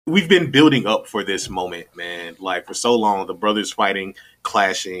we've been building up for this moment, man. Like for so long, the brothers fighting,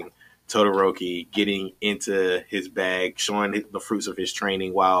 clashing, Todoroki getting into his bag, showing the fruits of his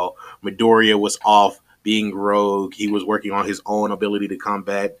training while Midoriya was off being rogue. He was working on his own ability to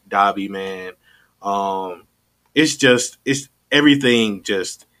combat Dabi, man. Um, it's everything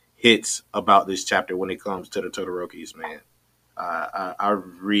just hits about this chapter when it comes to the Todorokis, man. I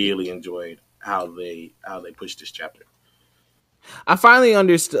really enjoyed how they pushed this chapter. I finally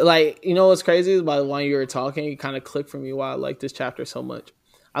understood. Like, you know what's crazy is by when you were talking, it kind of clicked for me why I like this chapter so much.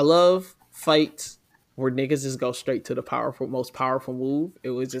 I love fights where niggas just go straight to the most powerful move. It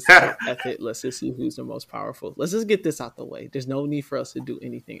was just like, F it, let's just see who's the most powerful. Let's just get this out the way. There's no need for us to do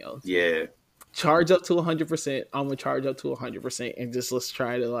anything else. Yeah. Charge up to 100%. I'm gonna charge up to 100%, and just let's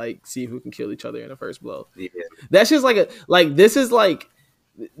try to like see who can kill each other in the first blow. Yeah. That's just this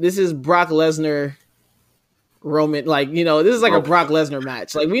is Brock Lesnar. Roman, like, you know, this is like a Brock Lesnar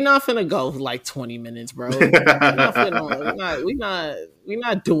match. Like, we not finna go like 20 minutes, bro. We're not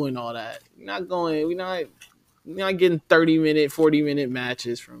doing all that. We're not getting 30-minute, 40-minute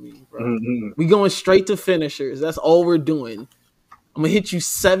matches from you, bro. Mm-hmm. We going straight to finishers. That's all we're doing. I'm gonna hit you with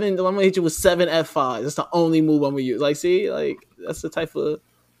 7 F5s. That's the only move I'm gonna use. Like, see, like, that's the type of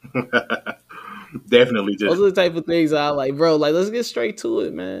definitely just those are the type of things I like, bro. Like, let's get straight to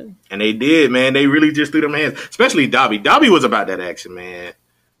it, man. And they did, man. They really just threw them hands, especially Dabi. Dabi was about that action, man.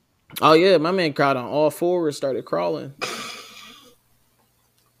 Oh yeah, my man cried on all fours, started crawling.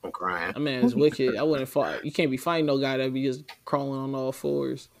 I'm crying. My man is wicked. I wouldn't fight. You can't be fighting no guy that be just crawling on all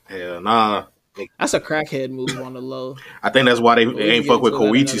fours. Hell nah. That's a crackhead move on the low. I think that's why they ain't fuck with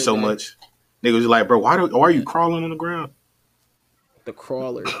Koichi so much. Niggas was like, bro, why are you crawling on the ground? The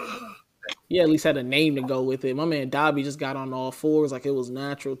crawler. He at least had a name to go with it. My man Dabi just got on all fours like it was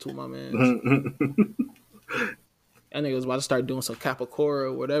natural to my man. That nigga was about to start doing some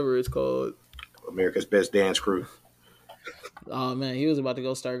Capicora, whatever it's called. America's Best Dance Crew. Oh man, he was about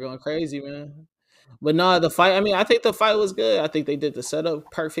to start going crazy, man. But no, the fight, I mean, I think the fight was good. I think they did the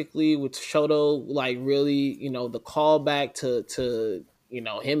setup perfectly with Shoto, like really, you know, the callback to you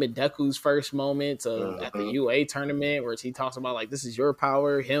know, him and Deku's first moments at the UA tournament where he talks about like, this is your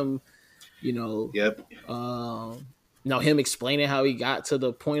power, him, you know, him explaining how he got to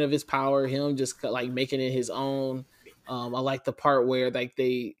the point of his power, him just like making it his own. I like the part where like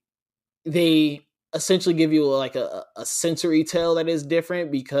they essentially give you like a sensory tell that is different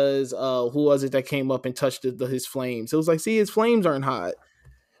because who was it that came up and touched his flames? It was like, see, his flames aren't hot.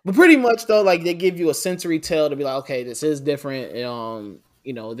 But pretty much though, like they give you a sensory tell to be like, okay, this is different.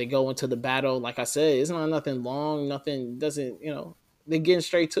 You know, they go into the battle. Like I said, it's not nothing long, nothing doesn't, you know, they're getting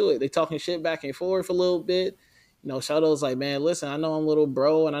straight to it. They talking shit back and forth a little bit. You know, Shoto's like, man, listen, I know I'm a little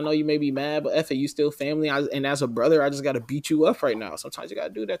bro and I know you may be mad, but F it, you still family. And as a brother, I just got to beat you up right now. Sometimes you got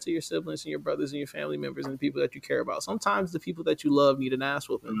to do that to your siblings and your brothers and your family members and the people that you care about. Sometimes the people that you love need an ass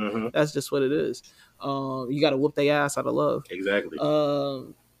whooping. Mm-hmm. That's just what it is. You got to whoop their ass out of love. Exactly.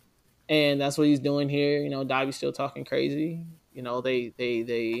 And that's what he's doing here. You know, Dabi's still talking crazy. You know, they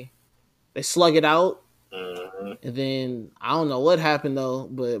slug it out. Mm-hmm. And then I don't know what happened though,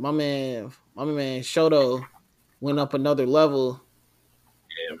 but my man Shoto went up another level.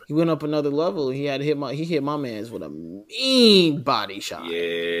 Yeah. He went up another level. He hit my man's with a mean body shot.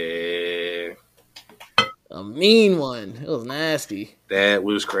 Yeah. A mean one. It was nasty. That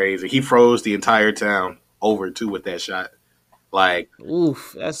was crazy. He froze the entire town over too with that shot. Like,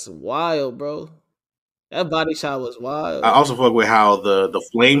 oof, that's wild, bro. That body shot was wild. I also fuck with how the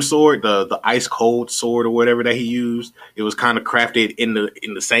flame sword, the ice cold sword or whatever that he used, it was kind of crafted in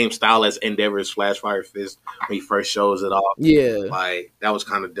the same style as Endeavor's Flash Fire Fist when he first shows it off. Yeah, like that was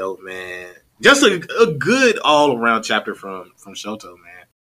kind of dope, man. Just a good all around chapter from Shoto, man.